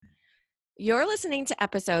You're listening to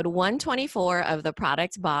episode 124 of the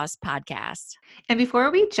Product Boss podcast. And before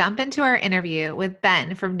we jump into our interview with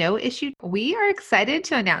Ben from No Issue, we are excited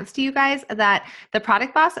to announce to you guys that the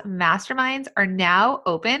Product Boss Masterminds are now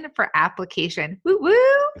open for application. Woo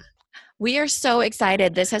woo! We are so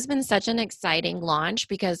excited. This has been such an exciting launch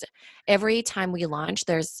because every time we launch,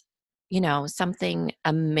 there's something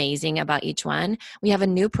amazing about each one. We have a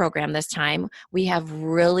new program this time. We have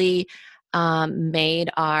really made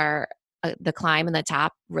our the climb and the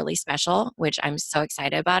top really special, which I'm so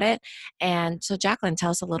excited about it. And so Jacqueline,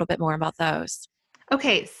 tell us a little bit more about those.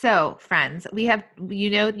 Okay, so friends, we have,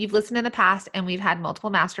 you've listened in the past and we've had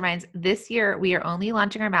multiple masterminds. This year, we are only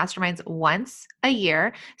launching our masterminds once a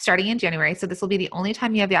year, starting in January. So this will be the only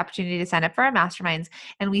time you have the opportunity to sign up for our masterminds.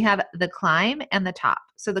 And we have the climb and the top.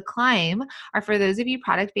 So the climb are for those of you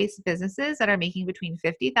product-based businesses that are making between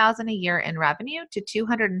 $50,000 a year in revenue to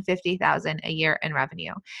 $250,000 a year in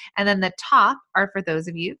revenue. And then the top are for those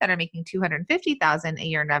of you that are making $250,000 a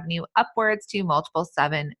year in revenue upwards to multiple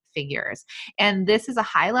seven figures. And this is a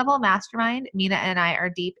high-level mastermind. Mina and I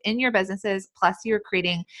are deep in your businesses. Plus you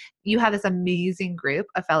have this amazing group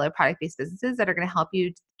of fellow product-based businesses that are going to help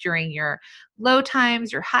you during your low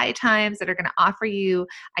times, your high times, that are going to offer you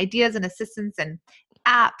ideas and assistance and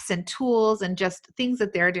apps and tools and just things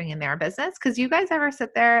that they're doing in their business. Because you guys ever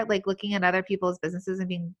sit there like looking at other people's businesses and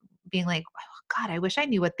being like, oh God, I wish I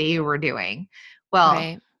knew what they were doing. Well,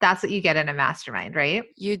 right. That's what you get in a mastermind, right?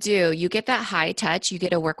 You do. You get that high touch. You get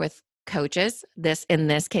to work with coaches. In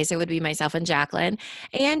this case, it would be myself and Jacqueline.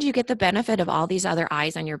 And you get the benefit of all these other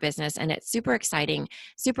eyes on your business. And it's super exciting,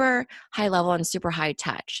 super high level and super high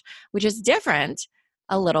touch, which is different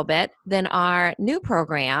a little bit than our new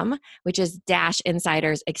program, which is Dash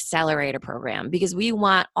Insiders Accelerator Program, because we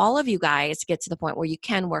want all of you guys to get to the point where you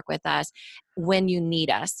can work with us when you need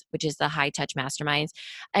us, which is the high touch masterminds.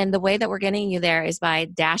 And the way that we're getting you there is by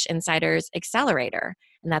Dash Insiders Accelerator.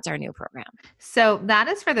 And that's our new program. So that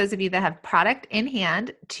is for those of you that have product in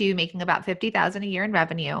hand to making about $50,000 a year in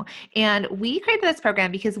revenue. And we created this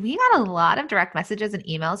program because we got a lot of direct messages and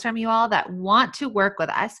emails from you all that want to work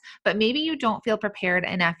with us, but maybe you don't feel prepared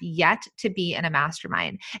enough yet to be in a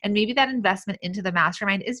mastermind. And maybe that investment into the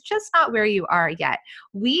mastermind is just not where you are yet.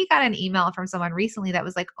 We got an email from someone recently that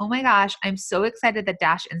was like, oh my gosh, I'm so excited that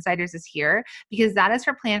Dash Insiders is here because that is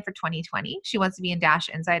her plan for 2020. She wants to be in Dash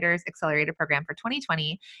Insiders Accelerator Program for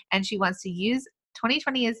 2020. And she wants to use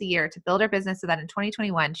 2020 as the year to build her business so that in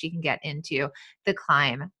 2021, she can get into the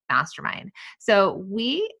Climb Mastermind. So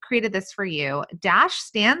we created this for you. Dash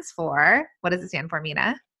stands for, what does it stand for,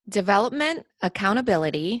 Mina? Development,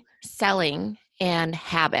 accountability, selling, and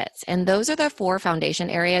habits. And those are the 4 foundation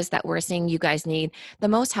areas that we're seeing you guys need the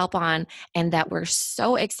most help on, and that we're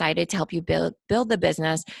so excited to help you build the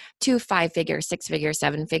business to 5 figures, 6 figures,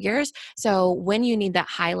 7 figures. So when you need that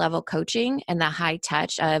high level coaching and the high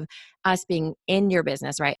touch of us being in your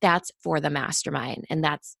business, right? That's for the mastermind. And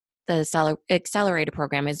that's the accelerator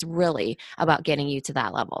program is really about getting you to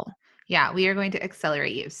that level. Yeah, we are going to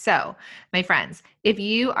accelerate you. So, my friends, if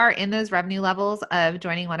you are in those revenue levels of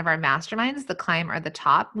joining one of our masterminds, the Climb or the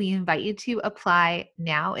Top, we invite you to apply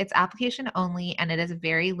now. It's application only, and it is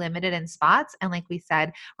very limited in spots. And like we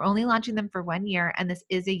said, we're only launching them for 1 year, and this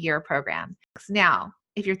is a year program. Now,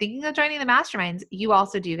 if you're thinking of joining the masterminds, you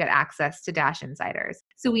also do get access to Dash Insiders.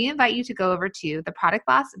 So we invite you to go over to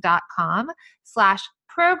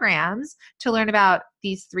theproductboss.com/programs to learn about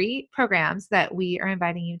these 3 programs that we are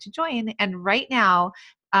inviting you to join. And right now,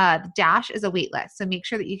 Dash is a wait list. So make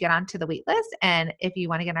sure that you get onto the wait list. And if you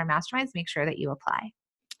want to get our masterminds, make sure that you apply.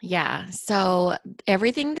 Yeah. So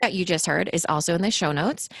everything that you just heard is also in the show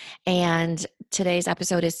notes. And today's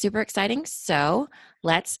episode is super exciting. So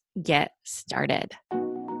let's get started.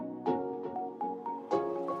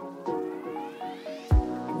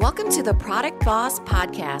 Welcome to the Product Boss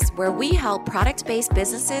Podcast, where we help product-based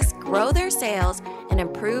businesses grow their sales and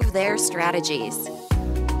improve their strategies.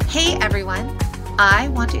 Hey everyone, I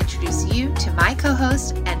want to introduce you to my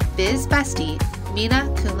co-host and biz bestie,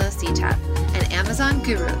 Mina Kumlo-Sitep, an Amazon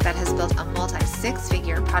guru that has built a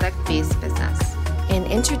multi-6-figure product-based business. And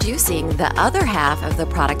introducing the other half of the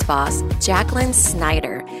Product Boss, Jacqueline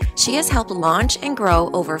Snyder. She has helped launch and grow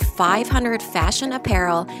over 500 fashion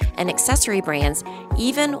apparel and accessory brands,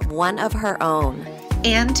 even one of her own.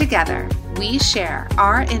 And together, we share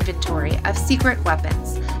our inventory of secret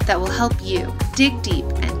weapons that will help you dig deep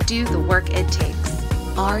and do the work it takes.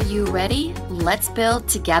 Are you ready? Let's build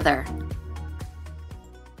together.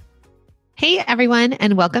 Hey, everyone,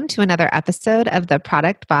 and welcome to another episode of the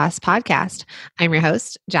Product Boss Podcast. I'm your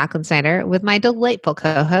host, Jacqueline Snyder, with my delightful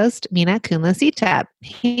co-host, Mina Kumlo-Sitep.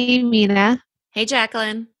 Hey, Mina. Hey,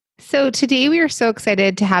 Jacqueline. So today we are so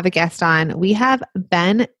excited to have a guest on. We have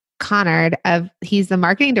Ben Conrad he's the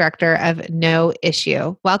marketing director of No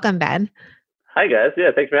Issue. Welcome, Ben. Hi guys.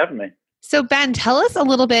 Yeah, thanks for having me. So Ben, tell us a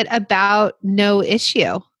little bit about No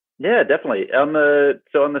Issue. Yeah, definitely. On the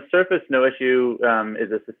surface, No Issue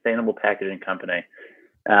is a sustainable packaging company.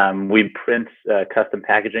 We print custom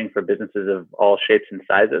packaging for businesses of all shapes and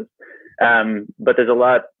sizes. But there's a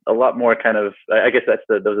lot more kind of. I guess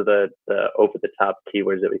those are the over the top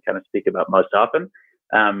keywords that we kind of speak about most often.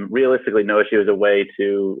 Realistically, No Issue is a way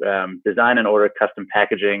to design and order custom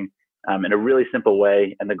packaging in a really simple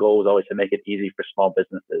way, and the goal was always to make it easy for small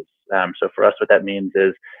businesses. So for us, what that means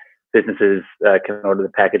is businesses can order the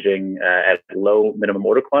packaging at low minimum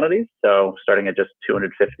order quantities, so starting at just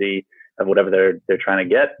 250 of whatever they're trying to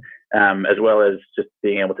get, as well as just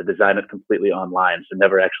being able to design it completely online, so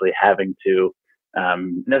never actually having to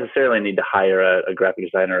necessarily need to hire a graphic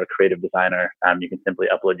designer or a creative designer. You can simply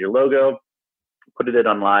upload your logo, put it in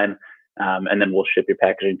online, and then we'll ship your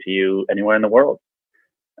packaging to you anywhere in the world.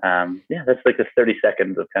 That's like the 30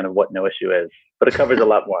 seconds of kind of what No Issue is, but it covers a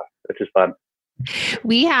lot more, which is fun.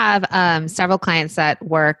 We have several clients that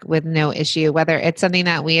work with No Issue, whether it's something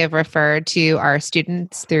that we have referred to our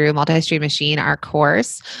students through Multi-Stream Machine, our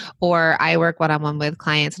course, or I work one-on-one with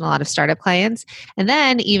clients and a lot of startup clients. And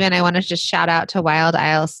then even I want to just shout out to Wild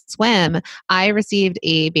Isle Swim. I received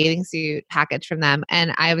a bathing suit package from them,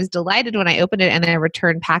 and I was delighted when I opened it and their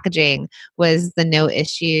return packaging was the No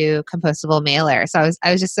Issue compostable mailer. So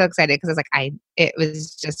I was just so excited because I was like, it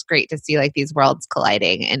was just great to see like these worlds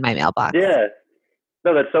colliding in my mailbox. Yeah.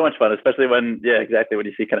 No, that's so much fun, especially when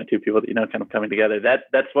you see kind of two people that kind of coming together.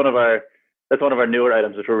 That's one of our newer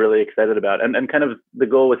items, which we're really excited about. And kind of the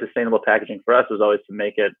goal with sustainable packaging for us was always to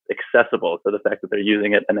make it accessible. So the fact that they're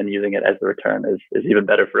using it and then using it as the return is even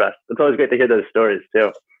better for us. It's always great to hear those stories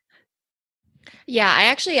too. Yeah,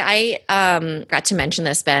 I got to mention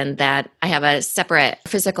this, Ben, that I have a separate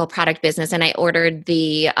physical product business and I ordered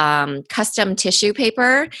the custom tissue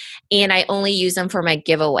paper and I only use them for my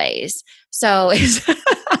giveaways. So it's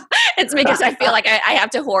because I feel like I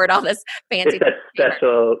have to hoard all this fancy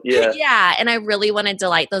special, yeah. Yeah, and I really want to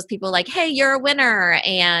delight those people like, hey, you're a winner.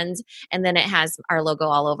 And then it has our logo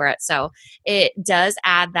all over it. So it does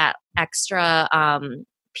add that extra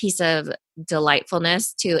piece of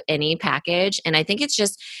delightfulness to any package. And I think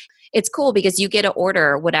it's cool because you get to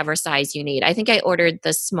order whatever size you need. I think I ordered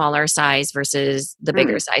the smaller size versus the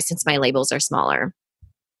bigger size since my labels are smaller.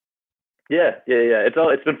 Yeah.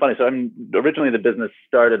 It's been funny. So originally the business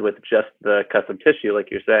started with just the custom tissue, like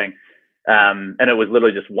you're saying. And it was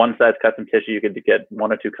literally just one size custom tissue. You could get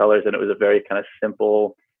one or two colors, and it was a very kind of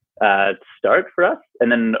simple start for us. And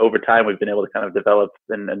then over time, we've been able to kind of develop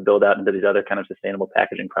and build out into these other kind of sustainable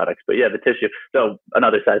packaging products. But yeah, the tissue. So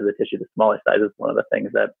another size of the tissue, the smallest size, is one of the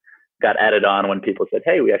things that got added on when people said,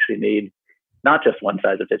 hey, we actually need not just one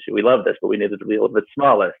size of tissue. We love this, but we need it to be a little bit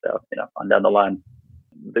smaller. So, on down the line.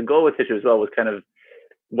 The goal with tissue as well was kind of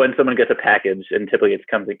when someone gets a package, and typically it's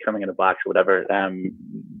coming in a box or whatever,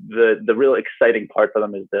 the real exciting part for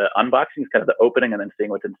them is the unboxing, kind of the opening and then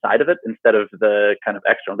seeing what's inside of it instead of the kind of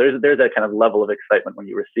external. There's that kind of level of excitement when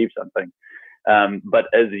you receive something. But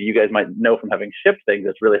as you guys might know from having shipped things,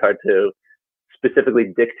 it's really hard to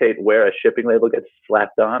specifically dictate where a shipping label gets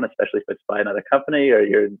slapped on, especially if it's by another company or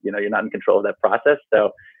you're not in control of that process.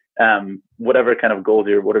 So whatever kind of goals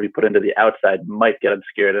whatever you put into the outside might get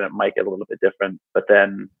obscured and it might get a little bit different. But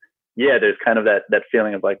then, there's kind of that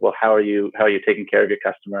feeling of like, well, how are you taking care of your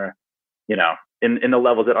customer, in the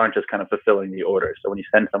levels that aren't just kind of fulfilling the order. So when you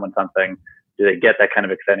send someone something, do they get that kind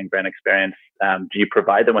of exciting brand experience? Do you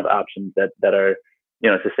provide them with options that are,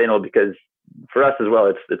 sustainable? Because for us as well,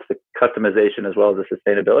 it's the customization as well as the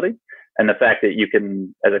sustainability. And the fact that you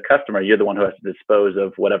can, as a customer, you're the one who has to dispose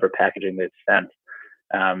of whatever packaging they've sent.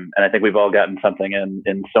 And I think we've all gotten something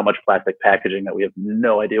in so much plastic packaging that we have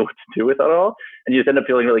no idea what to do with it all. And you just end up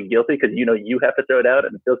feeling really guilty because you have to throw it out,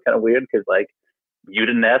 and it feels kind of weird because like you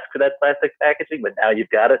didn't ask for that plastic packaging, but now you've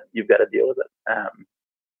got it. You've got to deal with it.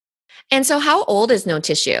 And so how old is No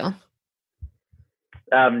Tissue?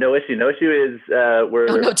 No Issue. No Issue is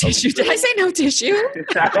No Tissue. Did I say No Tissue? You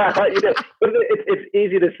did. But it's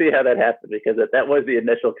easy to see how that happened because that was the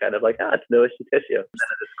initial kind of like, it's No Issue Tissue. And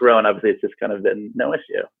then it's grown. Obviously, it's just kind of been No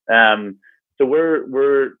Issue. So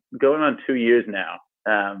we're going on 2 years now,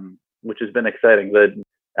 which has been exciting.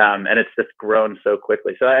 And it's just grown so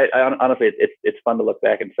quickly. So I honestly, it's fun to look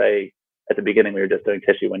back and say at the beginning we were just doing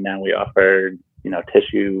tissue, and now we offer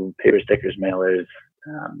tissue, paper stickers, mailers,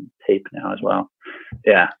 tape now as well.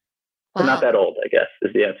 Yeah. So not Wow. that old, I guess,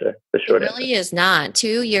 is the answer, the It short answer. really is not.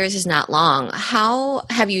 2 years is not long. How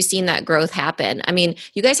have you seen that growth happen? I mean,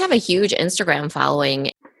 you guys have a huge Instagram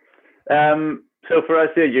following. So for us,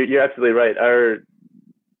 yeah, you're absolutely right.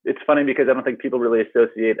 It's funny because I don't think people really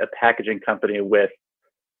associate a packaging company with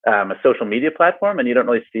a social media platform, and you don't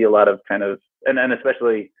really see a lot of kind of, and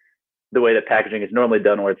especially the way that packaging is normally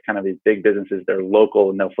done, where it's kind of these big businesses, they're local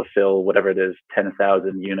and they'll fulfill whatever it is,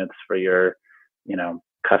 10,000 units for your,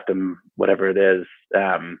 custom, whatever it is.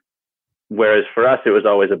 Whereas for us, it was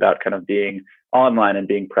always about kind of being online and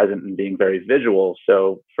being present and being very visual.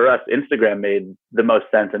 So for us, Instagram made the most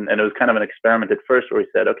sense. And it was kind of an experiment at first where we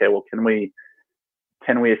said, okay, well, can we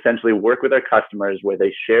essentially work with our customers where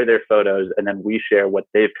they share their photos and then we share what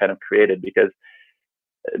they've kind of created? Because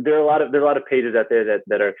there are a lot of pages out there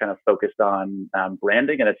that are kind of focused on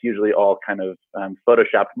branding, and it's usually all kind of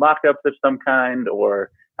photoshopped mock-ups of some kind,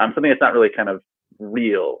 or something that's not really kind of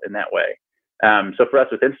real in that way. So for us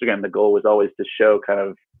with Instagram, the goal was always to show kind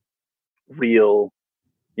of real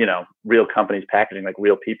companies packaging, like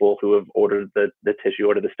real people who have ordered the tissue,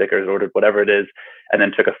 ordered the stickers, ordered whatever it is, and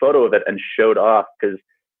then took a photo of it and showed off. Because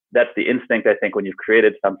that's the instinct, I think, when you've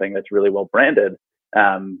created something that's really well branded,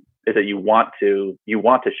 is that you want to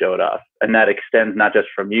show it off. And that extends not just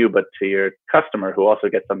from you, but to your customer, who also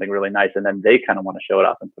gets something really nice, and then they kind of want to show it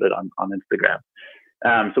off and put it on Instagram.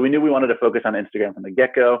 So we knew we wanted to focus on Instagram from the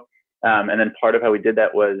get-go. And then part of how we did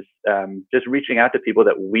that was just reaching out to people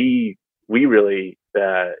that we really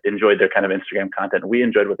enjoyed their kind of Instagram content. We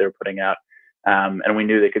enjoyed what they were putting out. And we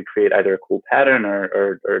knew they could create either a cool pattern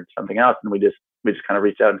or something else. And we just kind of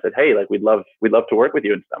reached out and said, hey, like, we'd love to work with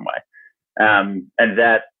you in some way. And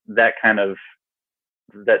that kind of,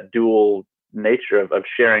 that dual nature of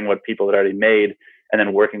sharing what people had already made and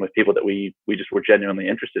then working with people that we just were genuinely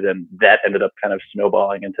interested in, that ended up kind of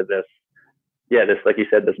snowballing into this, like you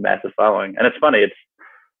said, this massive following. And it's funny,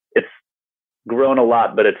 it's grown a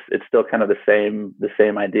lot, but it's still kind of the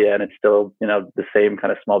same idea, and it's still, the same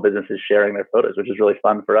kind of small businesses sharing their photos, which is really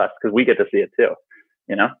fun for us because we get to see it too.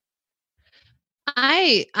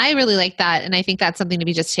 I really like that. And I think that's something to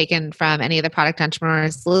be just taken from any of the product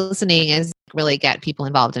entrepreneurs listening, is really get people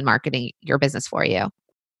involved in marketing your business for you.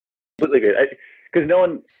 Absolutely great. Because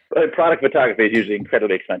product photography is usually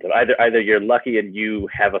incredibly expensive. Either you're lucky and you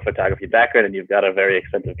have a photography background and you've got a very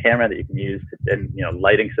expensive camera that you can use, and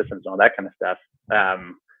lighting systems and all that kind of stuff.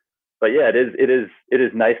 But yeah, it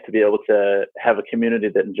is nice to be able to have a community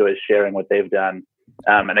that enjoys sharing what they've done.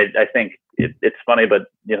 And I think it's funny, but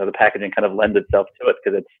the packaging kind of lends itself to it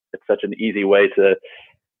because it's such an easy way to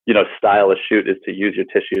style a shoot, is to use your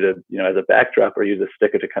tissue to as a backdrop, or use a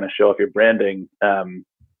sticker to kind of show off your branding.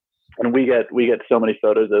 And we get so many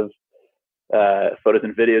photos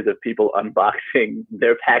and videos of people unboxing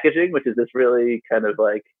their packaging, which is this really kind of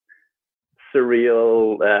like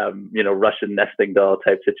surreal, Russian nesting doll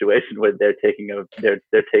type situation where they're taking an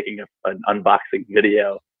unboxing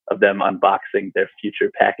video of them unboxing their future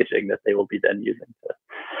packaging that they will be then using.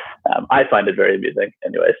 I find it very amusing.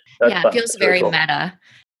 Anyways, Yeah, it feels very cool. Meta.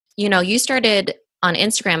 You started on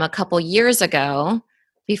Instagram a couple years ago,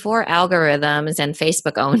 before algorithms and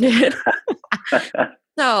Facebook owned it.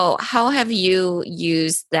 So how have you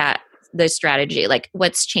used the strategy? Like,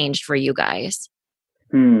 what's changed for you guys?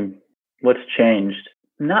 What's changed?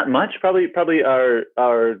 Not much. Probably our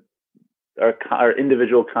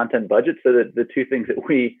individual content budget. So that the two things that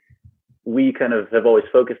we kind of have always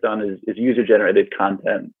focused on is user generated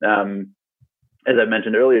content. As I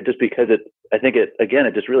mentioned earlier, just because it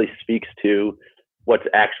just really speaks to what's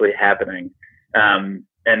actually happening.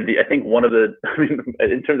 And I think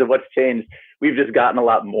in terms of what's changed, we've just gotten a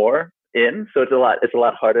lot more in. So it's a lot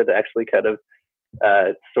harder to actually kind of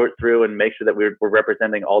sort through and make sure that we're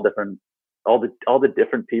representing all the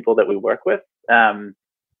different people that we work with,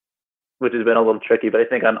 which has been a little tricky. But I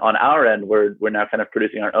think on our end, we're now kind of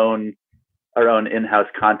producing our own in-house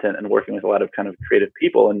content and working with a lot of kind of creative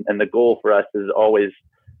people. And the goal for us is always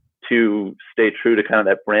to stay true to kind of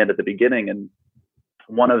that brand at the beginning. And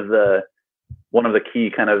one of the key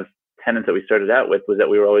kind of tenets that we started out with was that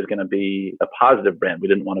we were always going to be a positive brand. We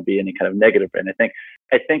didn't want to be any kind of negative brand.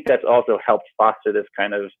 I think that's also helped foster this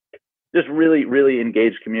kind of just really, really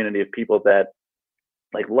engaged community of people that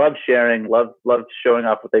like love sharing, love showing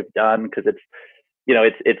off what they've done. Cause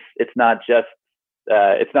it's not just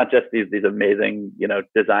these amazing,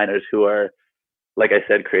 designers who are, like I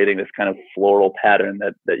said, creating this kind of floral pattern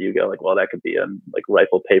that you go like, well, that could be on like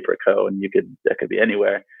Rifle Paper Co. and that could be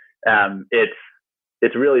anywhere.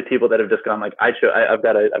 It's really people that have just gone like, I've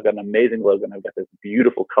got an amazing logo and I've got this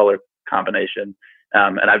beautiful color combination,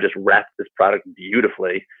 and I've just wrapped this product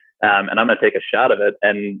beautifully. and I'm going to take a shot of it.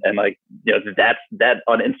 And like, that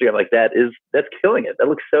on Instagram, like that's killing it. That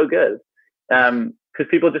looks so good. Cause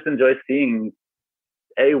people just enjoy seeing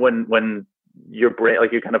when your brand,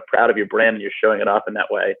 like you're kind of proud of your brand and you're showing it off in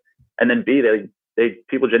that way. And then B,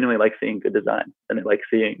 people genuinely like seeing good design and they like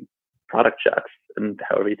seeing product shots, and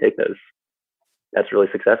however you take those, that's really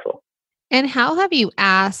successful. And how have you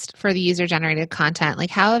asked for the user-generated content? Like,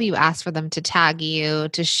 how have you asked for them to tag you,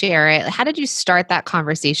 to share it? How did you start that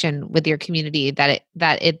conversation with your community that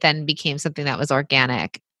it then became something that was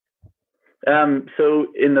organic? So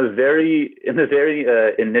in the very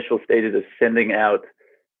initial stages of sending out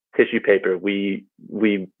tissue paper, we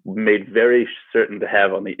made very certain to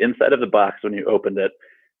have on the inside of the box, when you opened it,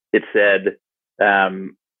 it said,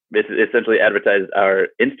 it essentially advertised our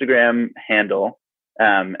Instagram handle.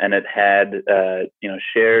 And it had,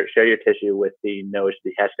 share your tissue with the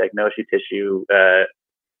hashtag no issue tissue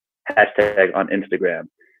hashtag on Instagram.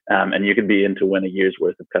 And you could be in to win a year's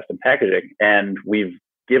worth of custom packaging. And we've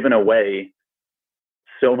given away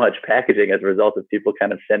so much packaging as a result of people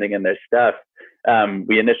kind of sending in their stuff.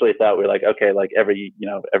 We initially thought, we were like, okay, like every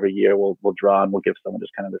year we'll draw and we'll give someone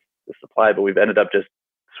just kind of the supply, but we've ended up just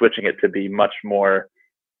switching it to be much more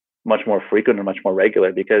frequent and much more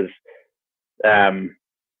regular, because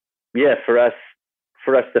for us,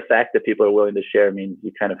 the fact that people are willing to share means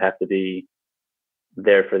you kind of have to be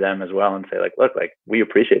there for them as well and say, like, look, like, we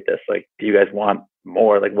appreciate this. Like, do you guys want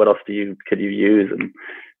more? Like, what else could you use?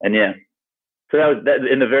 And yeah. So that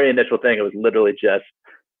in the very initial thing, it was literally just,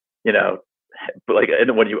 like,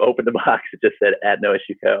 and when you open the box, it just said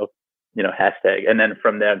 @NoIssueCo, hashtag. And then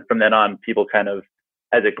from then on, people kind of,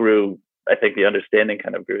 as it grew, I think the understanding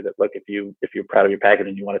kind of grew that, look, if you're proud of your package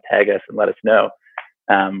and you want to tag us and let us know,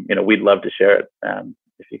 we'd love to share it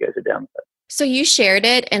if you guys are down with it. So you shared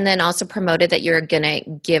it and then also promoted that you're going to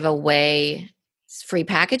give away free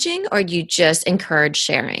packaging, or you just encourage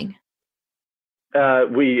sharing?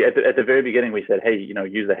 We at the very beginning, we said, hey,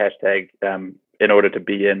 use the hashtag in order to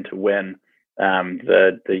be in to win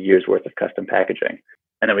the year's worth of custom packaging.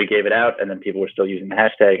 And then we gave it out, and then people were still using the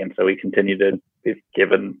hashtag, and so we continued to be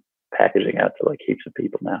given packaging out to like heaps of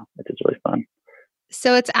people now, which is really fun.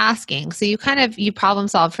 So it's asking. So you problem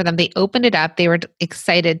solved for them. They opened it up. They were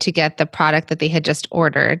excited to get the product that they had just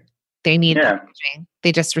ordered. They need packaging.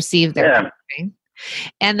 They just received their packaging.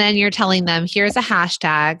 And then you're telling them, here's a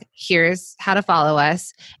hashtag. Here's how to follow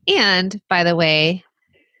us. And by the way,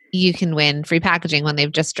 you can win free packaging when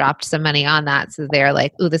they've just dropped some money on that. So they're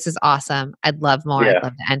like, "Ooh, this is awesome. I'd love more. I'd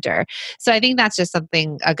love to enter." So I think that's just a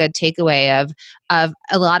good takeaway of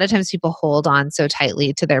a lot of times people hold on so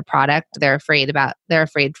tightly to their product. They're afraid about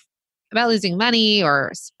losing money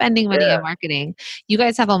or spending money on marketing. You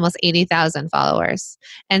guys have almost 80,000 followers.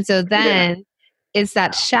 And so then it's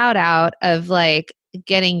that shout out of like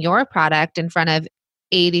getting your product in front of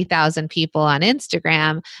 80,000 people on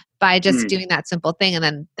Instagram by just doing that simple thing.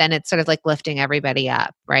 And then it's sort of like lifting everybody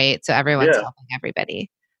up, right? So everyone's helping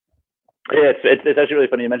everybody. Yeah, it's actually really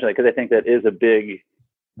funny you mentioned that, because I think that is a big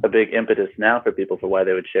impetus now for people for why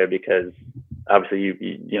they would share, because obviously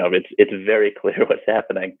it's very clear what's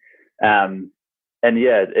happening. And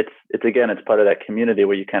it's part of that community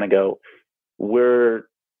where you kind of go,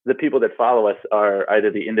 the people that follow us are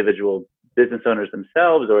either the individual business owners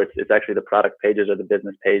themselves, or it's actually the product pages or the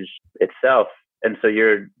business page itself. And so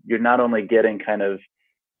you're not only getting kind of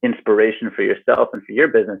inspiration for yourself and for your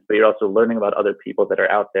business, but you're also learning about other people that are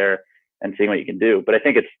out there and seeing what you can do. But I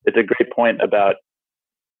think it's a great point about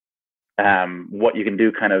what you can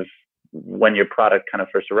do kind of when your product kind of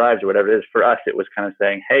first arrives or whatever it is. For us, it was kind of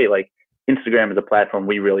saying, hey, like, Instagram is a platform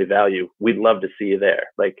we really value. We'd love to see you there.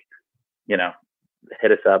 Like,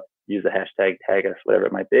 hit us up, use the hashtag, tag us, whatever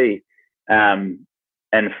it might be. And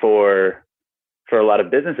for a lot of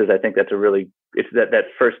businesses, I think that's it's that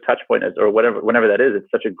first touch point is, or whenever that is, it's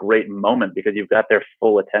such a great moment, because you've got their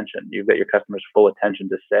full attention. You've got your customers' full attention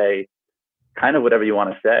to say kind of whatever you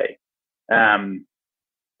want to say. And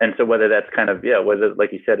so whether that's kind of, whether,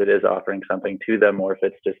 like you said, it is offering something to them, or if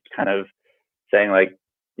it's just kind of saying like,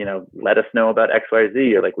 let us know about X, Y,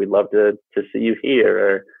 Z, or like, we'd love to see you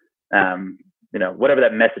here, or, whatever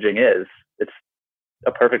that messaging is, it's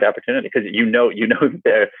a perfect opportunity, because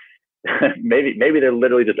they're maybe they're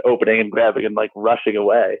literally just opening and grabbing and like rushing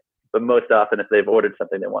away. But most often, if they've ordered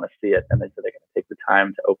something, they want to see it, and they're going to take the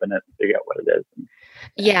time to open it and figure out what it is.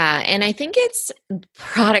 Yeah, and I think it's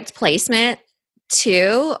product placement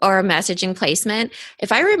too, or messaging placement.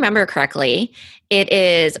 If I remember correctly, it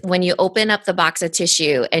is when you open up the box of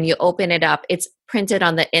tissue and you open it up, it's printed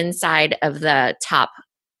on the inside of the top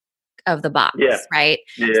of the box, Yeah. right?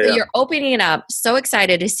 So Yeah. you're opening it up, so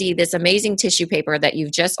excited to see this amazing tissue paper that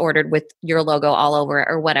you've just ordered with your logo all over it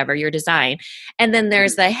or whatever, your design. And then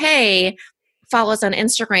there's the, hey, follow us on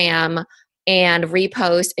Instagram and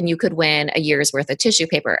repost, and you could win a year's worth of tissue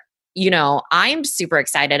paper. I'm super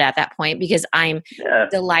excited at that point because I'm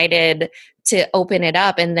delighted to open it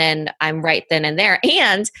up, and then I'm right then and there.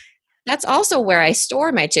 And that's also where I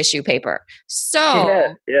store my tissue paper.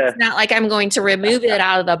 So it's not like I'm going to remove it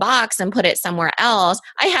out of the box and put it somewhere else.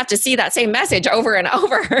 I have to see that same message over and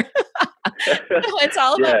over. It's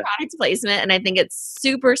all about product placement. And I think it's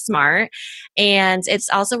super smart. And it's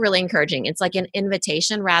also really encouraging. It's like an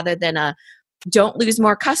invitation rather than a don't lose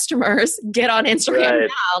more customers, get on Instagram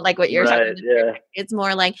now, like what you're talking about. Yeah. It's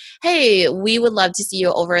more like, hey, we would love to see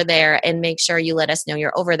you over there, and make sure you let us know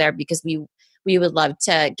you're over there because we would love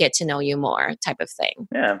to get to know you more, type of thing.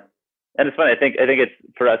 Yeah. And it's funny. I think it's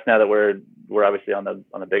for us now that we're obviously on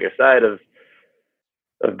the bigger side of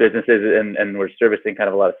businesses, and we're servicing kind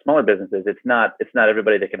of a lot of smaller businesses. It's not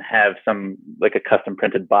everybody that can have some like a custom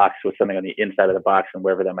printed box with something on the inside of the box and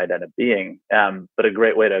wherever that might end up being. But a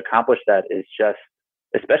great way to accomplish that is just,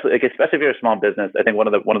 especially if you're a small business, I think one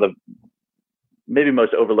of the maybe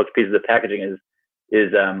most overlooked pieces of packaging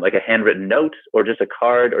is like a handwritten note or just a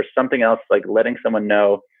card or something else, like letting someone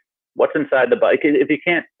know what's inside the box. If you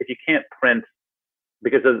can't print,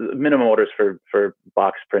 because the minimum orders for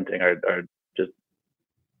box printing are just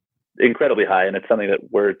incredibly high, and it's something that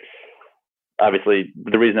we're obviously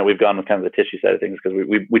the reason that we've gone with kind of the tissue side of things, because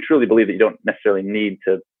we truly believe that you don't necessarily need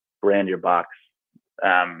to brand your box.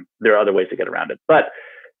 There are other ways to get around it, but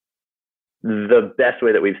the best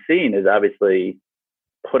way that we've seen is obviously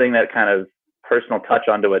putting that kind of personal touch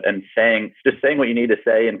onto it and saying what you need to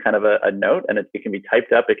say in kind of a note, and it can be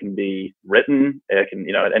typed up, it can be written, it can,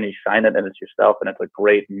 and you sign it and it's yourself, and it's a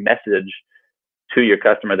great message to your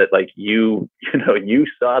customer that like you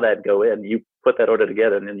saw that go in, you put that order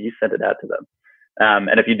together, and then you sent it out to them.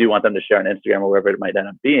 And if you do want them to share on Instagram or wherever it might end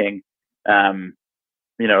up being,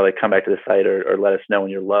 like come back to the site or let us know when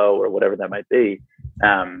you're low or whatever that might be.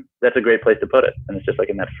 That's a great place to put it. And it's just like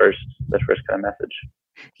in that first kind of message.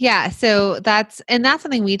 Yeah. So that's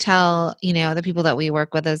something we tell, the people that we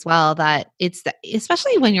work with as well, that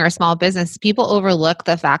especially when you're a small business, people overlook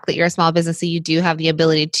the fact that you're a small business. So you do have the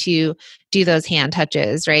ability to do those hand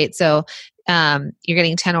touches, right? So you're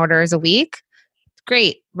getting 10 orders a week.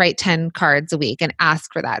 Great. Write 10 cards a week and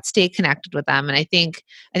ask for that. Stay connected with them. And I think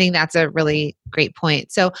that's a really great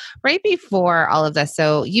point. So right before all of this,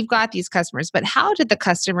 so you've got these customers, but how did the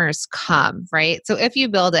customers come, right? So if you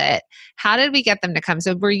build it, how did we get them to come?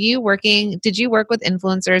 So did you work with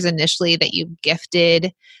influencers initially that you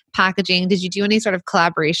gifted packaging? Did you do any sort of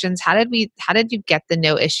collaborations? How did you get the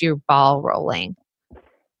no issue ball rolling?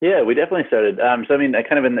 Yeah, we definitely started. So I mean,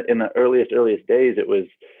 kind of in the earliest days, it was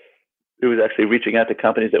actually reaching out to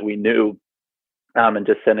companies that we knew, and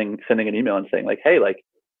just sending an email and saying like, hey, like,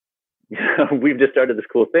 we've just started this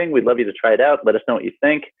cool thing. We'd love you to try it out. Let us know what you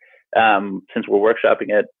think. Since we're workshopping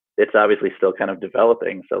it, it's obviously still kind of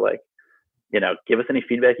developing. So like, give us any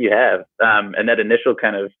feedback you have. And that initial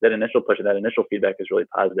push and that initial feedback is really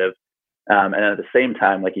positive. And at the same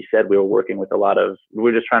time, like you said, we were working with we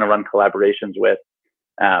were just trying to run collaborations with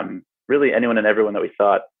really anyone and everyone that we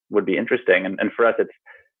thought would be interesting. And for us,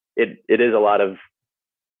 it is a lot of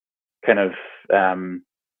kind of,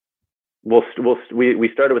 we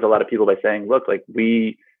started with a lot of people by saying, look, like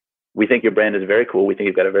we think your brand is very cool. We think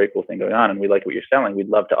you've got a very cool thing going on, and we like what you're selling. We'd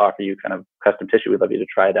love to offer you kind of custom tissue. We'd love you to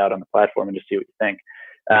try it out on the platform and just see what you think.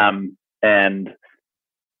 And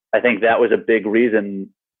I think that was a big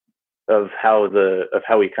reason of how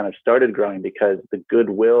we kind of started growing, because the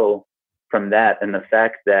goodwill from that, and the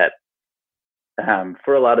fact that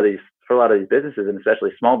for a lot of these businesses, and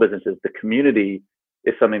especially small businesses, the community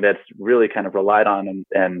is something that's really kind of relied on,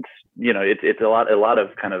 and it's a lot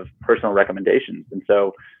of kind of personal recommendations. And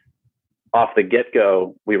so off the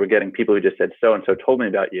get-go, we were getting people who just said, so and so told me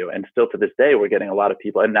about you, and still to this day we're getting a lot of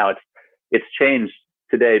people. And now it's changed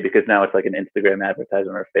today, because now it's like an Instagram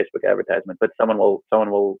advertisement or a Facebook advertisement, but someone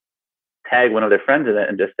will tag one of their friends in it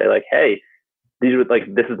and just say like, hey, these are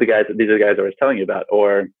the guys I was telling you about,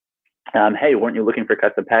 or hey, weren't you looking for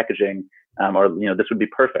custom packaging? Or this would be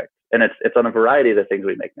perfect. And it's on a variety of the things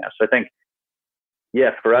we make now. So I think,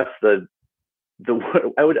 yeah, for us,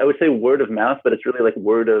 I would say word of mouth, but it's really like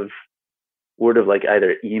word of like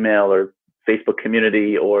either email or Facebook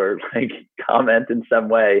community or like comment in some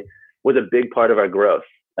way was a big part of our growth.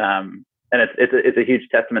 And it's a huge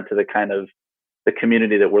testament to the kind of the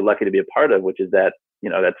community that we're lucky to be a part of, which is that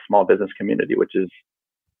that small business community, which is,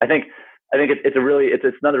 I think it's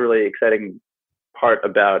another really exciting part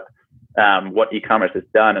about what e-commerce has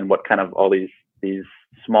done and what kind of all these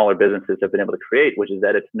smaller businesses have been able to create, which is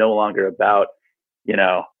that it's no longer about,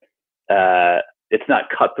 it's not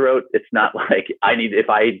cutthroat. It's not like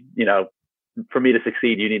for me to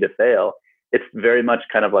succeed, you need to fail. It's very much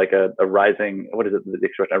kind of like a rising, what is it, the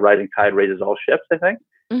expression, a rising tide raises all ships, I think.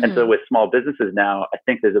 Mm-hmm. And so with small businesses now, I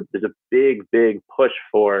think there's a big push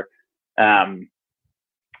for,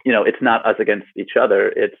 it's not us against each other.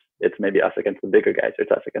 It's maybe us against the bigger guys, or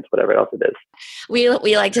it's us against whatever else it is. We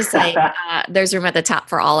like to say there's room at the top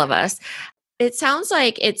for all of us. It sounds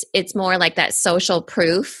like it's more like that social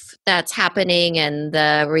proof that's happening and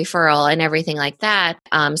the referral and everything like that.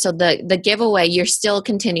 So the giveaway, you're still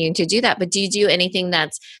continuing to do that, but do you do anything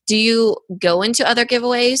do you go into other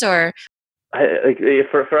giveaways or?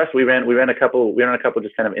 For us, we ran a couple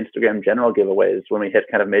just kind of Instagram general giveaways when we hit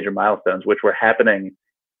kind of major milestones, which were happening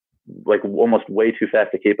like almost way too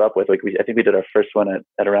fast to keep up with. Like I think we did our first one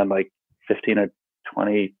at around like 15 or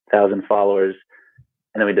 20,000 followers.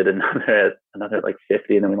 And then we did another like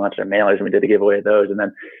 50, and then we launched our mailers and we did a giveaway of those. And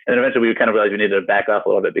then eventually we kind of realized we needed to back off a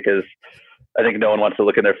little bit, because I think no one wants to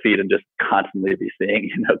look in their feed and just constantly be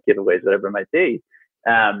seeing, giveaways, whatever it might be.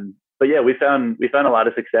 But yeah, we found a lot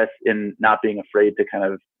of success in not being afraid to kind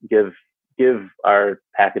of give our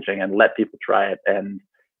packaging and let people try it, and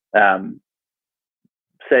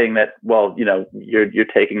saying that, well, you're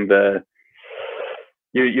taking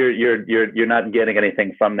you're not getting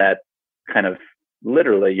anything from that kind of.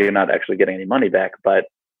 Literally, you're not actually getting any money back, but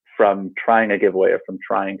from trying a giveaway or from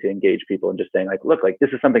trying to engage people and just saying like, look, like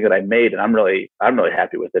this is something that I made and I'm really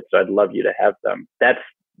happy with it. So I'd love you to have them. That's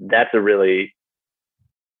a really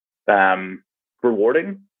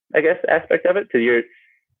rewarding, I guess, aspect of it. Cause you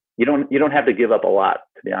don't have to give up a lot,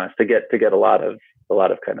 to be honest, to get a lot of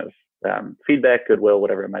kind of feedback, goodwill,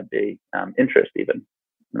 whatever it might be, interest, even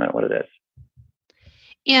no matter what it is.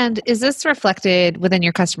 And is this reflected within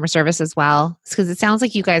your customer service as well? Because it sounds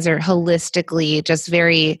like you guys are holistically just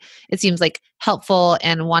very, it seems like helpful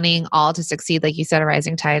and wanting all to succeed. Like you said, a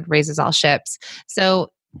rising tide raises all ships.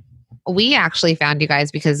 So we actually found you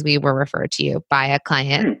guys because we were referred to you by a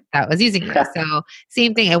client that was using you. So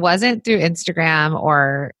same thing. It wasn't through Instagram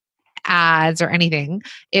or ads or anything.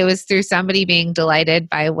 It was through somebody being delighted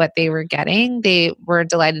by what they were getting. They were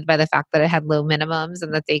delighted by the fact that it had low minimums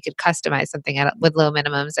and that they could customize something with low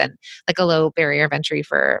minimums and like a low barrier of entry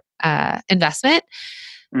for investment.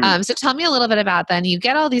 So tell me a little bit about then you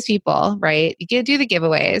get all these people, right? You do the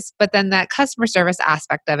giveaways, but then that customer service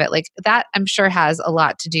aspect of it, like that I'm sure has a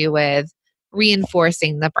lot to do with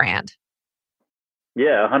reinforcing the brand.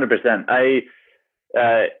 Yeah, 100%.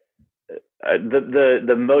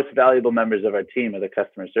 The most valuable members of our team are the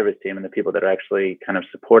customer service team and the people that are actually kind of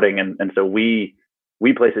supporting. And so we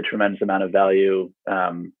place a tremendous amount of value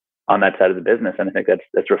on that side of the business. And I think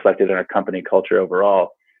that's reflected in our company culture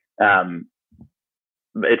overall. I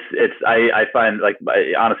find like,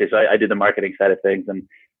 honestly, so I do the marketing side of things, and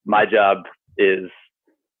my job is,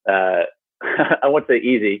 I won't say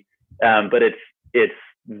easy, but it's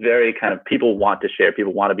very kind of, people want to share,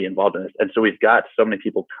 people want to be involved in this. And so we've got so many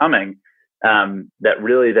people coming that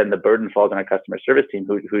really then the burden falls on our customer service team,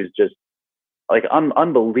 who's just like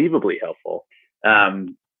unbelievably helpful,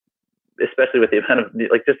 especially with the amount of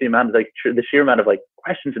like just the amount of like the sheer amount of like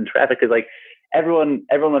questions and traffic. Is like everyone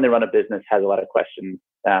when they run a business has a lot of questions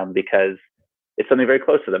because it's something very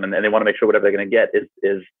close to them, and they want to make sure whatever they're going to get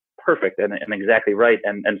is perfect and exactly right.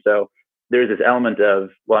 And so there's this element of,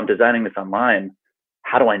 well, I'm designing this online.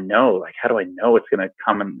 How do I know? Like, how do I know it's going to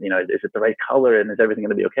come, and is it the right color, and is everything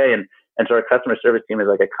going to be okay? And so our customer service team is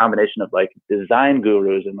like a combination of like design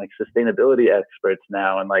gurus and like sustainability experts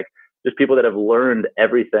now, and like just people that have learned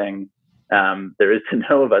everything there is to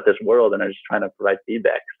know about this world and are just trying to provide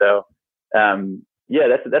feedback. So yeah,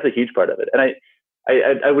 that's a huge part of it. And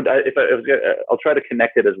I'll try to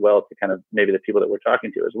connect it as well to kind of maybe the people that we're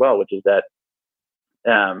talking to as well, which is that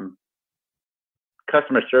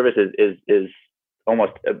customer service is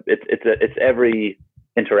almost it's every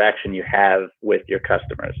interaction you have with your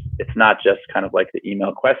customers. It's not just kind of like the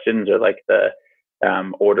email questions or like the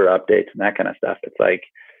order updates and that kind of stuff. It's like,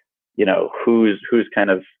 who's kind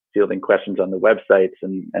of fielding questions on the websites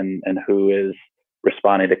and who is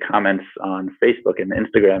responding to comments on Facebook and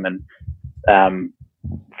Instagram. And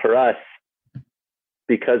for us,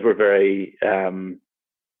 because we're very I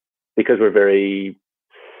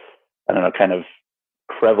don't know, kind of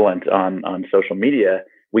prevalent on social media,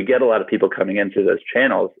 we get a lot of people coming in through those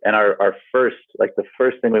channels. And our first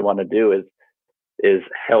thing we want to do is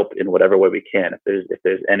help in whatever way we can. If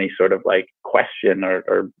there's any sort of like question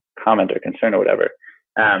or comment or concern or whatever.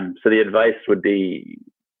 So the advice would be,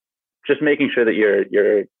 just making sure that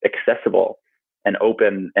you're accessible and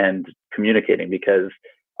open and communicating, because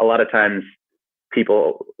a lot of times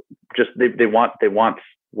people just they want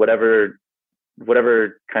whatever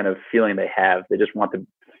kind of feeling they have. They just want to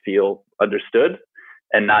feel understood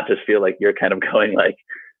and not just feel like you're kind of going like,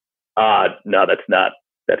 no, that's not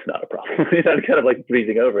a problem. Kind of like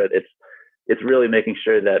breezing over it. It's really making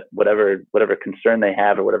sure that whatever concern they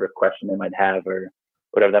have or whatever question they might have or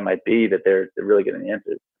whatever that might be, that they're really getting the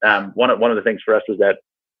answers. One of the things for us was that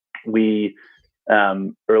we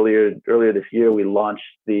earlier this year we launched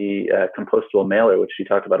the compostable mailer, which you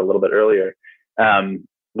talked about a little bit earlier,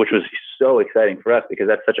 which was so exciting for us because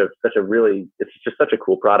that's it's just such a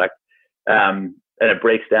cool product, and it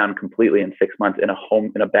breaks down completely in 6 months in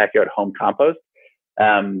a backyard home compost,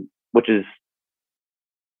 which is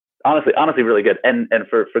honestly really good, and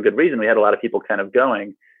for good reason. We had a lot of people kind of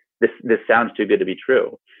going, this sounds too good to be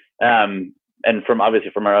true, and from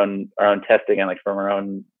our own testing and like from our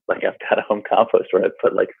own, like I've got a home compost where I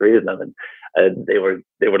put like 3 of them, and they were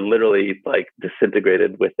literally like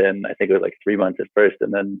disintegrated within, I think it was like 3 months at first,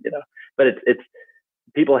 and then but it's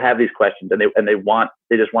people have these questions and they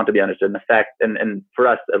just want to be understood. And the fact, and for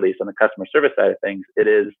us at least on the customer service side of things, it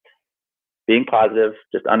is being positive,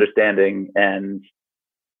 just understanding, and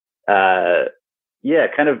kind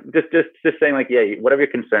of just saying like, yeah, whatever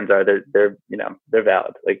your concerns are, they're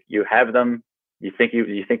valid. Like you have them, you think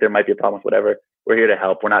there might be a problem with whatever, we're here to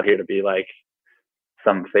help. We're not here to be like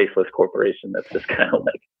some faceless corporation that's just kind of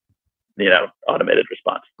like, automated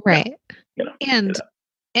response. Right.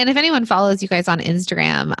 And if anyone follows you guys on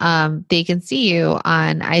Instagram, they can see you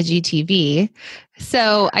on IGTV.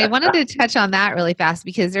 So I wanted to touch on that really fast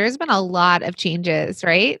because there's been a lot of changes,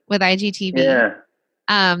 right, with IGTV. Yeah.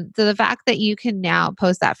 So the fact that you can now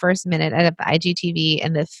post that first minute of IGTV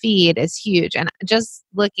in the feed is huge. And just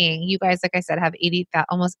looking, you guys, like I said, have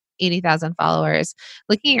almost 80,000 followers.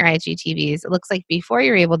 Looking at your IGTVs, it looks like before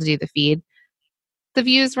you were able to do the feed, the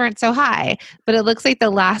views weren't so high, but it looks like the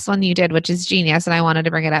last one you did, which is genius, and I wanted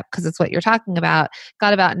to bring it up because it's what you're talking about,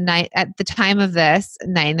 got about at the time of this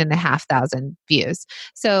 9,500 views.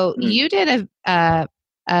 So you did an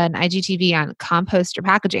IGTV on composter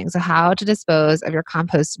packaging, so how to dispose of your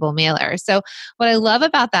compostable mailer. So what I love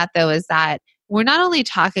about that though is that we're not only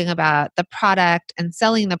talking about the product and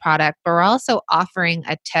selling the product, but we're also offering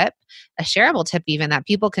a tip, a shareable tip even, that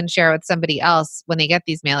people can share with somebody else when they get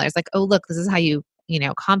these mailers. Like, oh, look, this is how you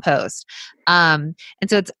compost. And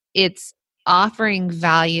so it's offering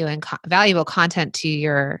value and valuable content to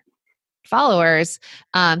your followers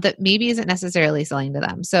that maybe isn't necessarily selling to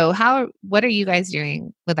them. So what are you guys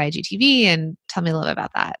doing with IGTV? And tell me a little bit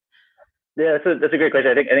about that. Yeah, that's a great question.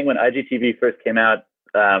 I think when IGTV first came out,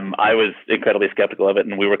 I was incredibly skeptical of it,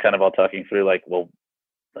 and we were kind of all talking through like, well,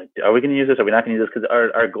 like, are we going to use this? Are we not going to use this? Because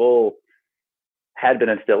our goal had been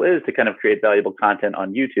and still is to kind of create valuable content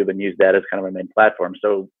on YouTube and use that as kind of our main platform.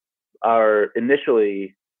 So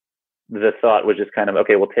initially the thought was just kind of,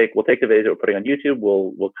 okay, we'll take the videos that we're putting on YouTube,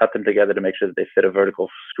 we'll cut them together to make sure that they fit a vertical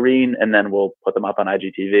screen, and then we'll put them up on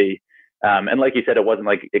IGTV. And like you said, it wasn't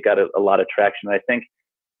like it got a lot of traction. I think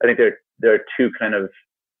there are two kind of,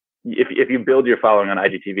 if you build your following on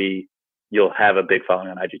IGTV, you'll have a big following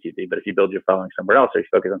on IGTV. But if you build your following somewhere else, or you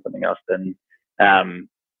focus on something else, then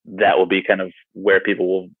that will be kind of where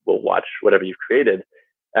people will watch whatever you've created.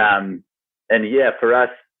 And yeah, for us,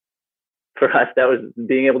 that was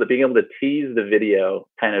being able to tease the video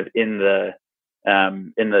kind of in the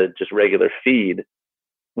just regular feed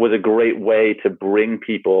was a great way to bring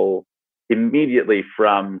people immediately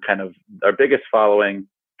from kind of our biggest following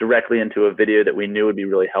directly into a video that we knew would be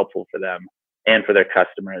really helpful for them and for their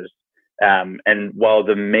customers. And while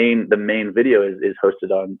the main video is hosted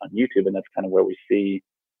on YouTube, and that's kind of where we see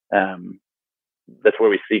kind